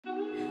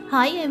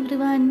Hi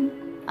everyone.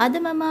 අද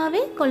මම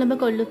ආවේ කොළඹ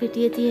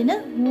කොල්ලුපිටියේ තියෙන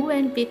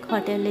Movenpick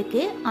Hotel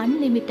එකේ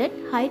unlimited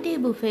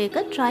hightea buffet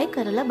එක try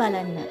කරලා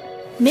බලන්න.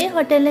 මේ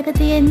hotel එක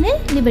තියෙන්නේ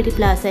Liberty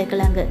Plaza එක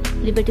ළඟ.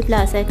 Liberty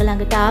Plaza එක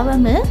ළඟට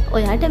ආවම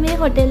ඔයාට මේ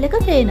hotel එක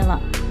පේනවා.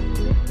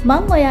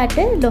 මම ඔයාට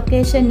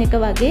location එක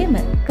වගේම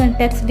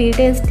contact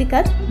details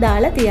ටිකත්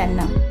දාලා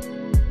තියන්නම්.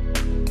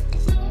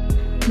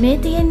 මේ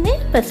තියෙන්නේ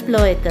first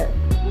floor එක.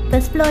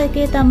 first floor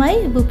එකේ තමයි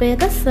buffet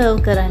එක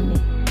serve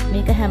කරන්නේ.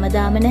 මේක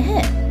හැමදාම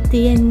නැහැ.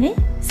 තියෙන්නේ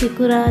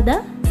සිකුරාදා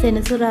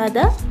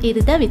සෙනසුරාදා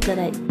ඉරිදා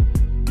විතරයි.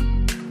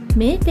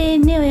 මේ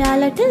පේන්නේ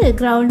ඔයාලට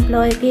ground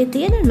floor එකේ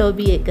තියෙන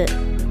lobby එක.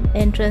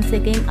 entrance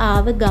එකෙන්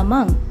ආව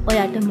ගමන්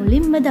ඔයාට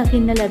මුලින්ම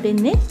දකින්න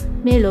ලැබෙන්නේ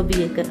මේ lobby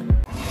එක.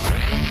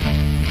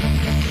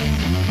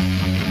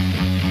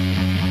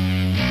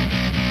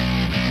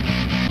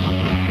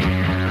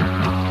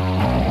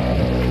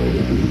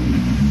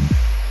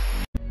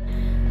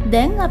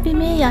 දැන් අපි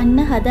මේ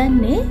යන්න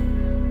හදන්නේ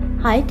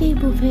hightea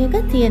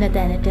buffet එක තියෙන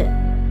තැනට.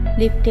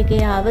 ලිෆ්ට් එකේ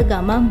ආව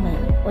ගමන්ම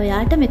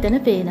ඔයාට මෙතන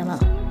පේනවා.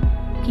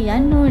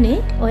 කියන්න ඕනේ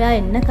ඔයා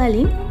එන්න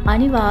කලින්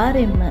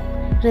අනිවාර්යෙන්ම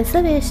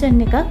reservation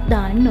එකක්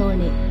දාන්න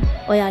ඕනේ.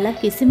 ඔයාලා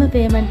කිසිම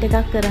payment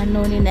එකක් කරන්න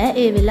ඕනේ නෑ.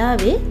 ඒ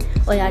වෙලාවේ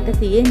ඔයාට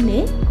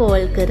තියෙන්නේ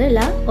call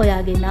කරලා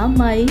ඔයාගේ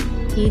නමයි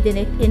කී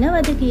දෙනෙක්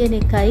එනවද කියන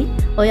එකයි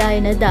ඔයා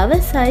එන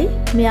දවසයි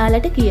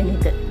මෙයාලට කියන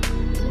එක.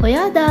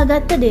 ඔයා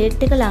දාගත්ත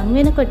date එක ලං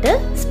වෙනකොට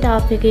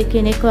staff එකේ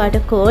කෙනෙක්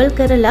ඔයාට call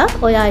කරලා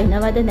ඔයා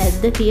එනවද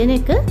නැද්ද කියන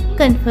එක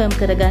confirm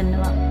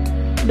කරගන්නවා.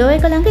 ඩෝ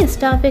එක ළඟ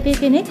ස්ටාෆ් එකේ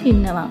කෙනෙක්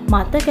ඉන්නවා.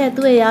 මතක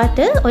ඇතුව එයාට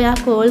ඔයා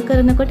කෝල්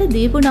කරනකොට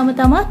දීපු නම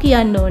තමයි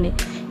කියන්න ඕනේ.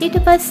 ඊට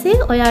පස්සේ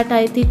ඔයාට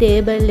අයිති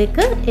ටේබල් එක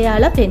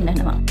එයාලා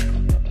පෙන්නනවා.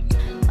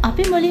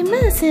 අපි මුලින්ම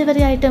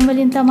සේවරි අයිටම්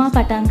වලින් තමයි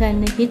පටන්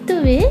ගන්න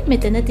හිතුවේ.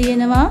 මෙතන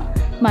තියෙනවා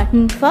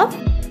mutton puff,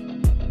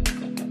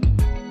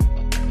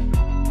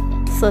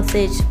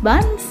 sausage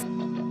buns,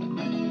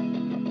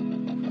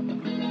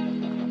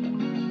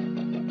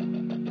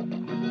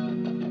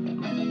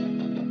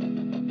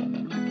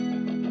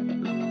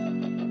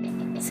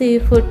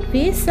 seafood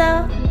pizza,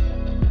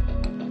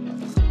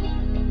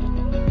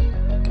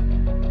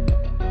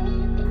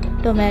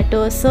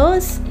 tomato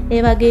sauce, ඒ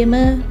වගේම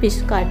fish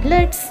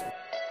cutlets,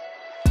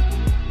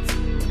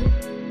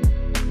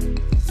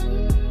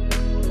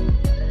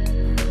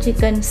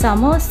 chicken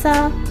samosa,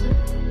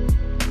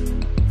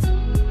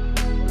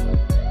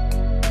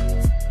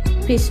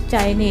 fish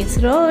Chinese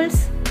rolls,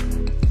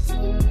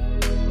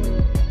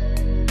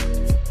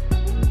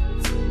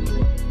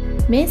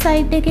 මේ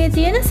සයිට් එකේ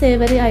තියෙන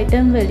සේවරි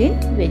අයිටම් වලින්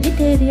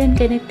වෙජිටේරියන්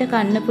කෙනෙක්ට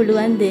කන්න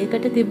පුළුවන්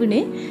දෙයකට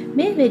තිබුණේ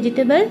මේ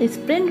vegetable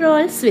spring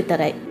rolls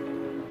විතරයි.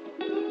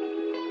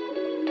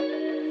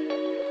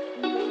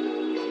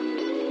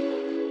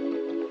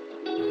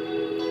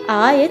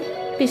 ආයෙත්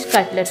fish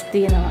cutlets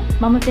තියෙනවා.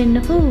 මම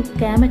පෙන්නපු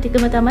කෑම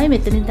ටිකම තමයි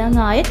මෙතන ඉඳන්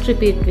ආයෙත්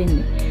repeat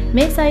වෙන්නේ.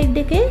 මේ සයිට්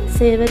එකේ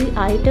සේවරි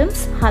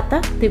items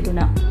 7ක්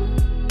තිබුණා.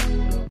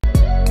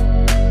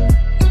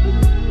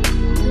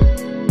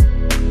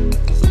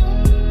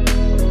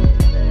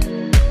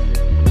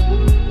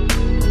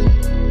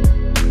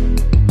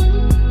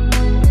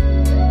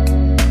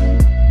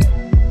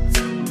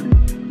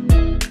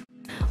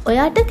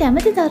 ඔයාට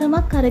කැමති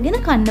තරමක් අරගෙන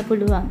කන්න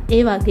පුළුවන්.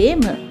 ඒ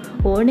වගේම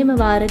ඕනෙම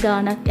වාර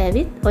ගාණක්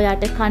ඇවිත්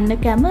ඔයාට කන්න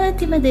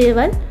කැමතිම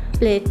දේවල්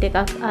ප්ලේට්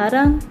එකක්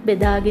අරන්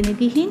බෙදාගෙන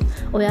ගිහින්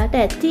ඔයාට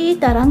ඇති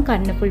තරම්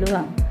කන්න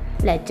පුළුවන්.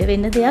 ලැජ්ජ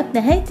වෙන්න දෙයක්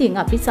නැහැ. ඉතින්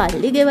අපි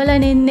සල්ලි ගෙවලා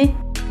නෙන්නේ.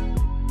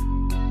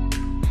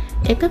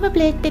 එකම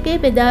ප්ලේට් එකේ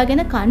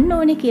බෙදාගෙන කන්න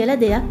ඕනේ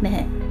කියලා දෙයක්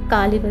නැහැ.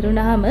 කාලි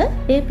වරුණාම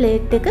ඒ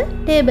ප්ලේට් එක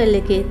ටේබල්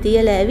එකේ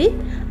තියලා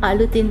ඇවිත්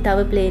අලුතින්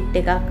තව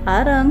ප්ලේට් එකක්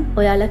අරන්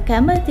ඔයාලා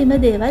කැමතිම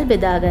දේවල්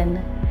බෙදා ගන්න.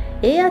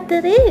 ඒ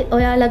අතරේ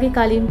ඔයාලගේ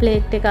කලින්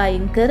ප්ලේට් එක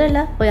අයින්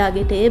කරලා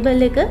ඔයාගේ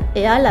ටේබල් එක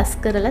එයා ලස්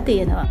කරලා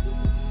තියෙනවා.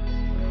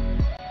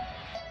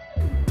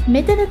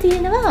 මෙතන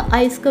තියෙනවා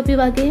අයිස් කොපි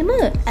වගේම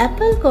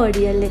ඇපල්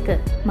කෝඩියල් එක.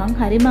 මං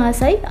හරිම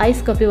ආසයි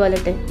අයිස් කොපි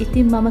වලට.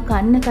 ඉතින් මම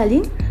කන්න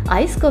කලින්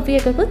අයිස් කොපි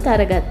එකකුත්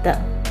අරගත්තා.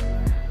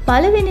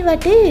 පළවෙනි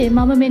වටේ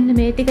මම මෙන්න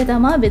මේ ටික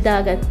තමයි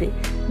බෙදාගත්තේ.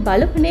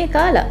 බලුනේ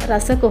කාලා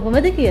රස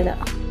කොහොමද කියලා.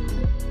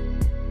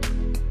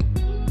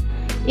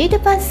 ඊට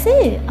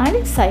පස්සේ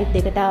අනිත්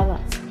සයිඩ් එකට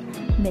ආවා.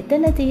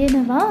 මෙතන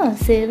තියෙනවා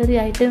සේවරි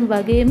අයිටම්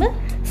වගේම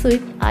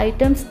ස්වීට්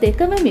අයිටම්ස්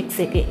දෙකම මික්ස්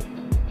එකේ.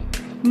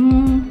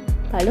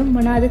 බලමු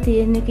මොනවද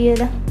තියෙන්නේ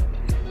කියලා.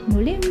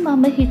 මුලින්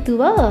මම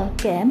හිතුවා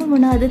කෑම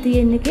මොනවද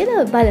තියෙන්නේ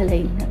කියලා බලලා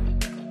ඉන්න.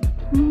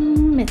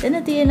 මෙතන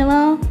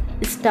තියෙනවා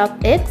stuff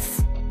එග්ස්,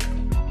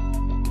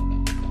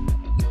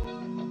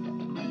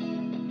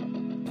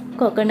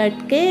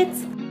 coconut cakes,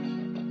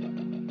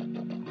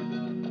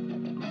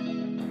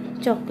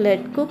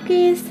 chocolate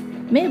cookies.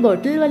 මේ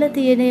බොටල් වල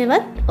තියෙන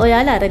ඒවත්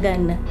ඔයාලා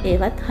අරගන්න.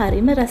 ඒවත්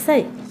හරිම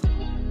රසයි.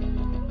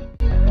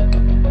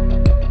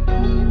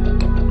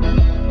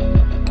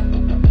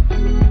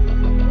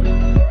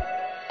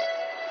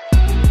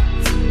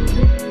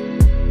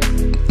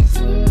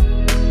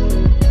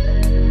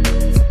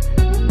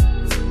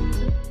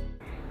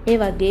 ඒ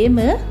වගේම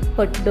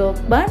hot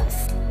dog buns,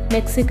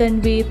 Mexican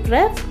beef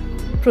wrap,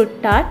 fruit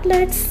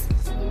tartlets,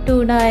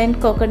 tuna and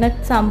coconut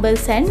sambal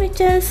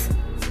sandwiches,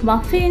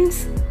 muffins,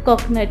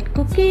 coconut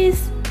cookies,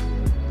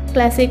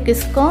 classic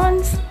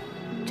scones,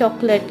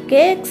 chocolate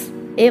cakes,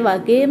 ඒ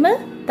වගේම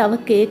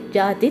තව කේක්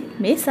ජාතිත්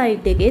මේ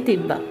සයිඩ් එකේ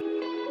තිබ්බා.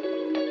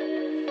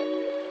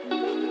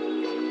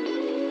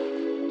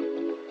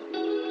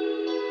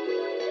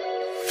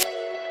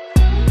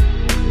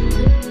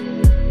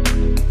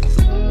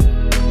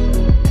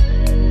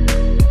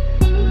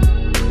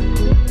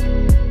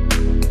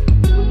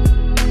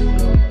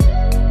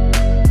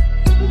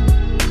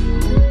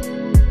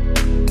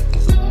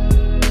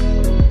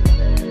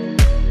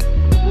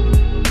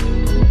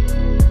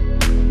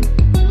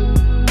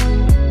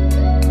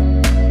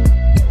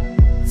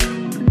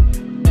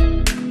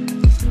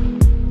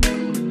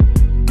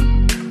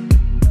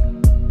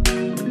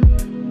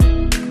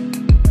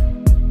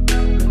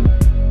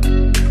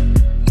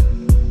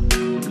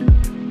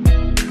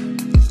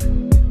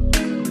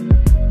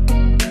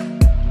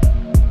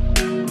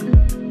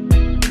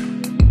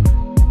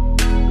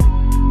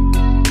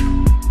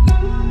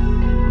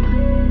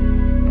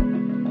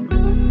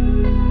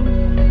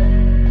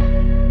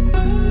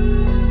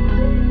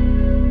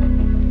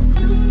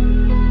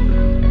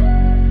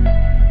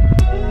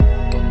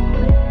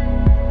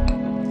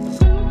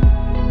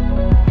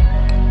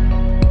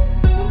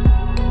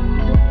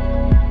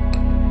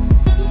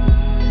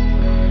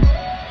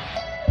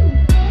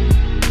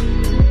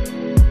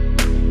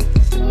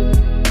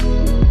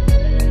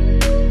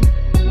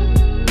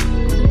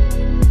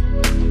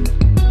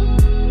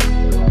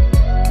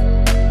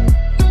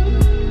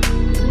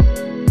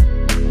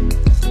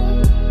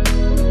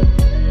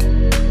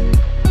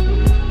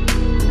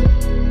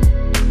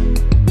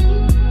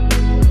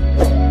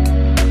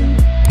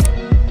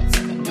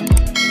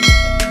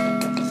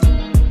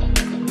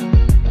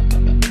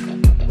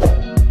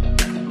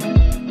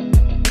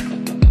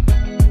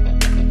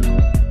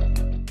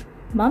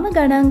 මම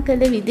ගණන්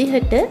කළ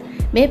විදිහට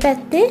මේ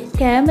පැත්තේ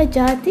කෑම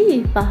ජාති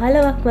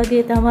 15ක් වගේ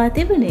තමා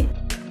තිබුණේ.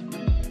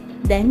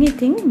 දැන්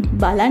ඉතින්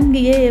බලන්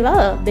ගියේ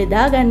ඒවා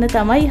බෙදා ගන්න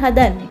තමයි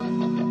හදන්නේ.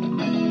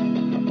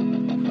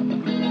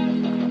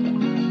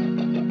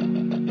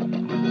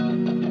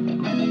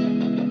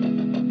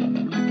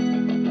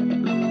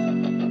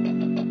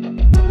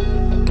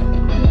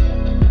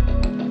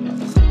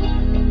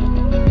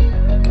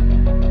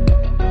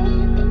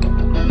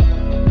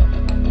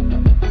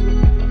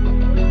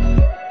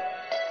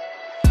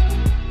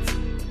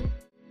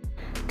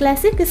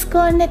 ක්ලාසික්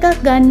ස්කෝන් එකක්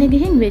ගන්න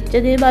ගිහින් වෙච්ච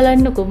දේ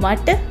බලන්නකෝ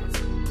මට.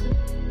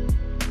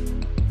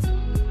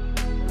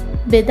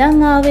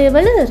 බෙදන් ආවේ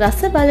වල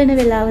රස බලන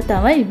වෙලාව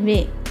තමයි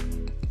මේ.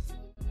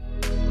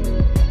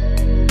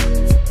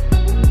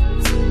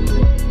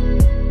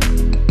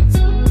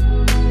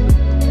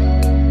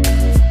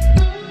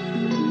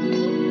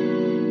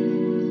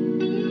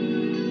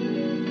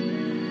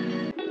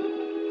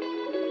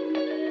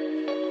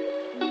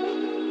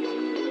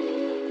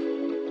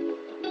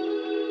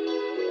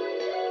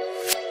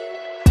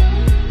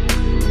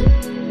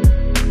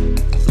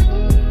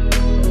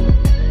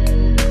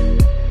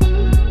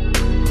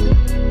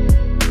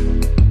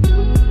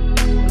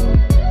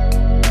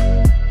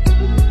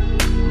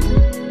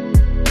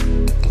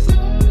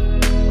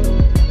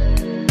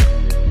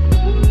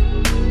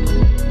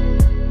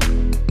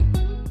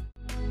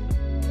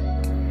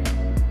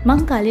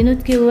 මං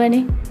කලිනුත් කිව්වනේ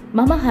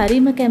මම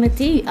හරිම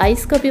කැමති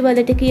අයිස් කොපි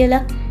වලට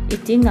කියලා.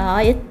 ඉතින්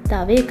ආයෙත්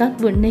තව එකක්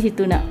බොන්න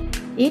හිතුණා.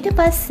 ඊට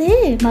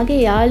පස්සේ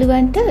මගේ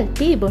යාළුවන්ට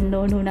ටී බොන්න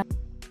ඕන වුණා.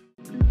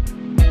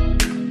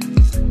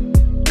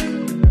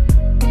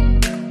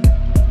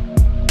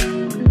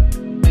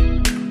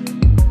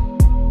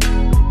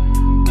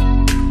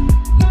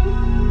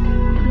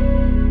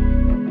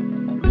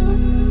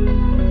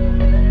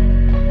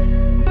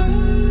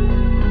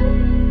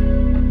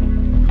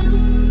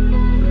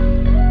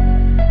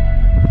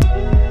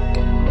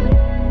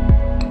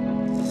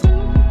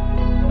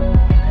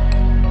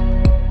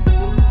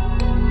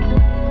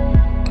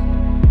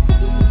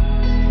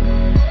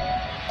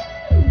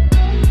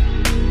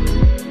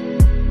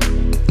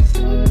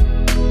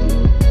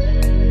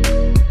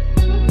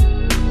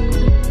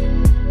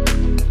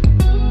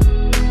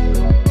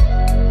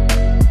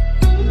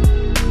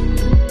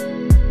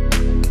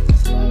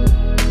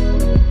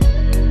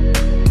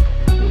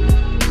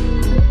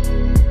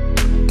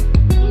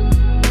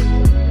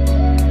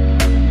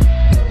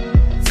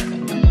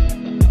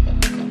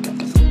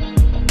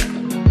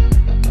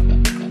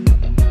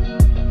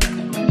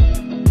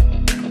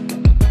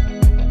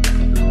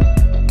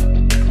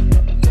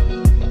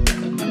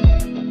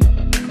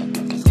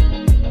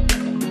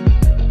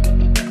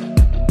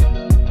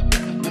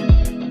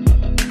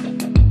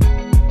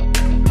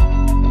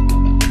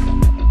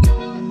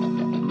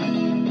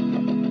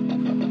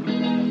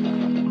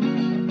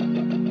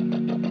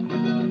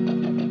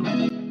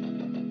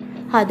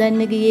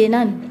 හදන්න ගියේ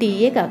නම්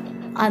ටී එකක්.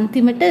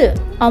 අන්තිමට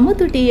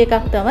අමුතු ටී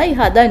එකක් තමයි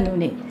හදන්න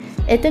උනේ.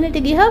 එතනට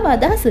ගියාම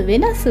අදහස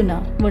වෙනස්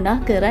වුණා. මොනා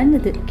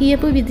කරන්නද?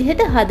 කියපු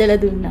විදිහට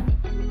හදලා දුන්නා.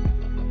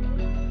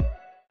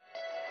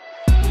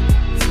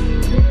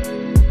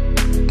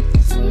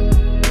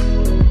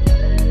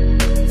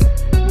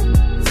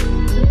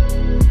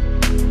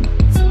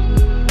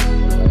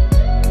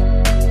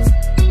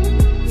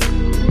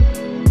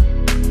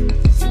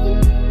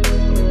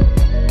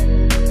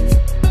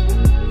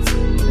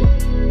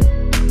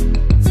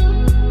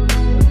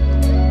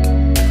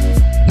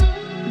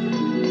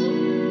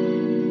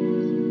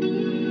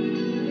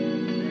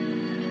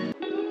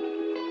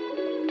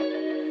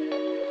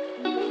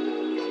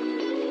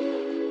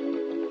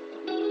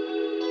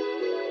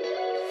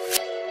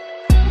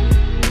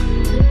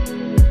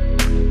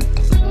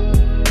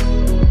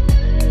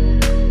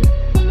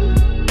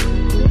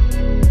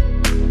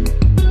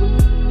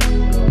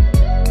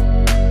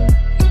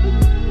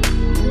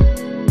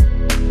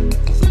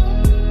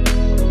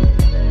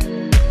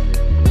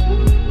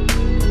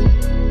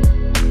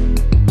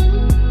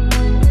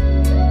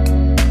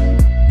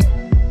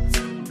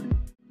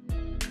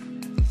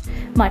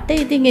 මට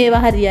ඉතින්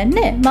ඒවා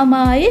හරියන්නේ මම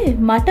ආයේ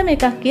මටම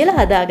එකක් කියලා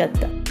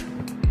හදාගත්තා.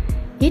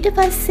 ඊට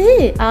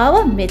පස්සේ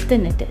ආවා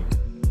මෙතනට.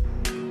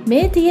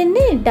 මේ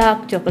තියෙන්නේ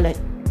ඩාර්ක් චොකලට්.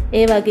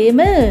 ඒ වගේම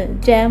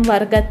ජෑම්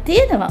වර්ගත්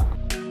තියෙනවා.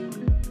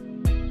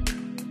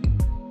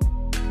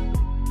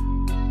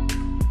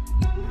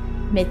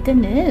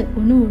 මෙතන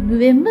උණු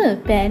උණුවෙන්ම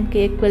පෑන්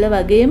කේක් වල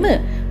වගේම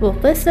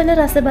වොෆර්ස් වල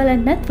රස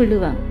බලන්නත්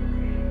පුළුවන්.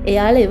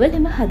 එයාලා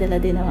ඒවලම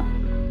හදලා දෙනවා.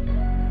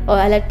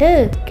 ඔයාලට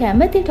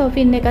කැමති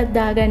ටොපින් එකක්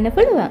දාගන්න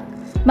පුළුවන්.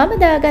 මම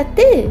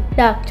දාගත්තේ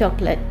ඩාර්ක්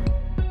චොකලට්.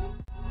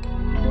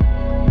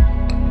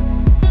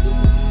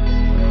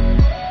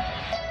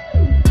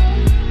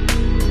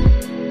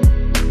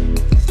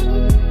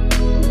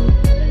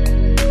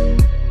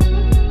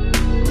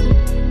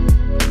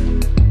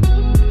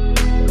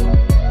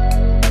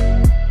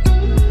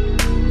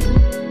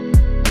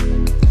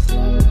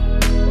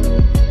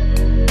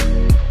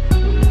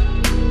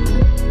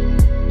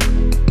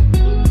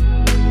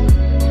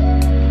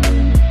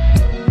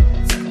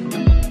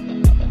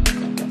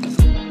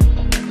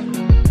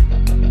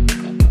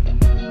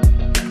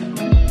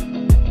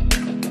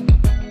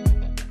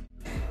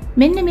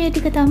 මෙන්න මේ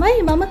ටික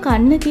තමයි මම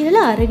කන්න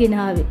කියලා අරගෙන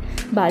ආවේ.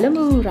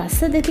 බලමු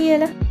රසද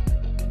කියලා.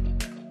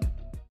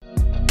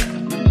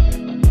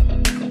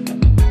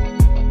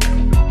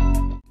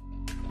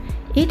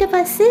 ඊට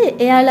පස්සේ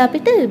එයාලා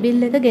අපිට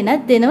බිල් එක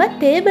ගෙනත් දෙනවා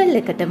ටේබල්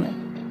එකටම.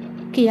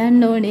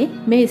 කියන්න ඕනේ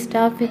මේ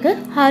ස්ටාෆ් එක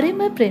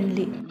හරිම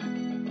ෆ්‍රෙන්ඩ්ලි.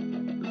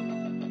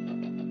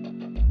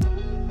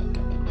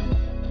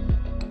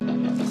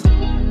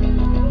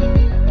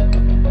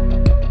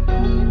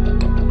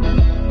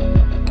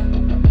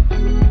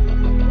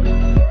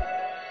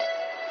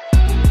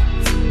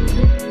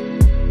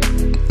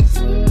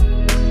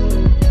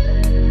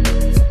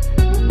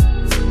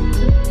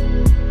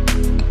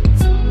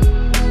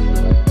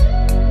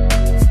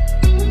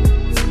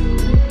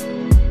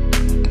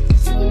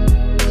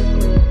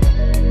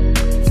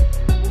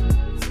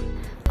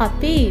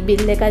 අපි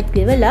බිල් එකත්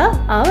ගෙවලා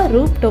ආව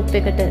රූප් টොප්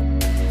එකට.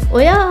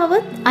 ඔයා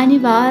ආවොත්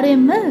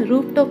අනිවාර්යයෙන්ම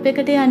රූප් টොප්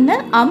එකට යන්න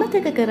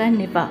අමතක කරන්න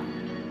එපා.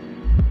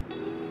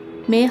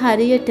 මේ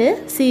හරියට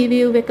සී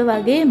view එක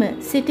වගේම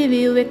සිටි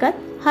view එකත්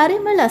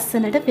හරිම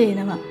ලස්සනට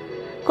පේනවා.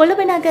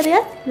 කොළඹ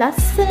නගරයත්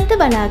ලස්සනට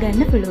බලා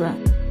ගන්න පුළුවන්.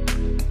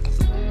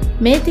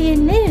 මේ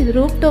තියෙන්නේ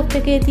රූප් টොප්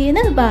එකේ තියෙන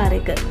බාර්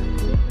එක.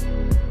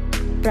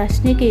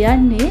 ප්‍රශ්නේ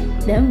කියන්නේ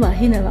දැන්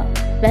වහිනවා.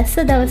 වැස්ස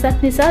දවසක්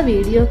නිසා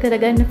වීඩියෝ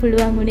කරගන්න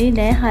පුළුවන් වුණේ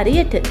නෑ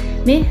හරියට.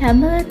 මේ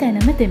හැම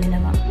තැනම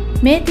තෙමෙනවා.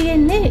 මේ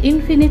තියෙන්නේ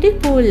ඉන්ෆිනිටි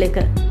පූල් එක.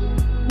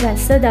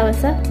 වැස්ස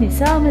දවසක්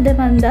නිසාමද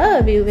මන්දා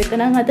view එක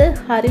නම් අද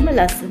හරිම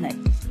ලස්සනයි.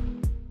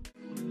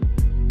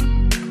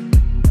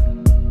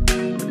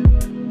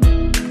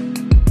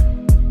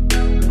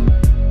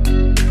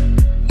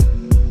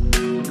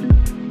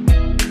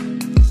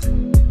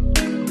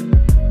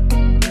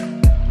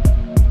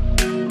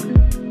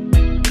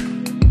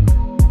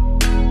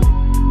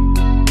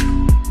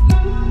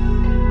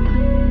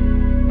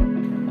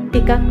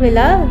 ටිකක්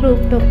වෙලා රූප්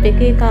টොප්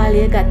එකේ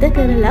කාලය ගත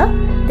කරලා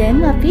දැන්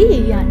අපි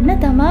යන්න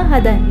තමා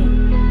හදන්නේ.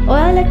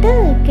 ඔයාලට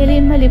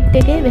කෙලින්ම ලිෆ්ට්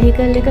එකේ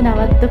වෙහිකල් එක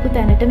නවත්තපු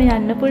තැනටම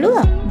යන්න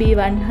පුළුවන්.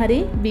 B1 හරි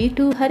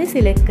B2 හරි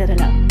සිලෙක්ට්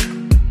කරලා.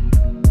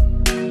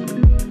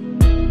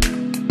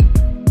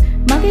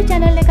 මගේ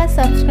channel එක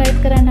subscribe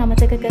කරන්න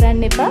අමතක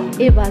කරන්න එපා.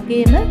 ඒ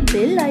වගේම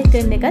bell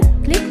icon එකත්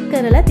click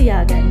කරලා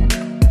තියාගන්න.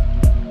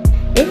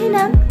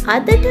 එහෙනම්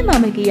අදට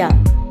මම ගියා.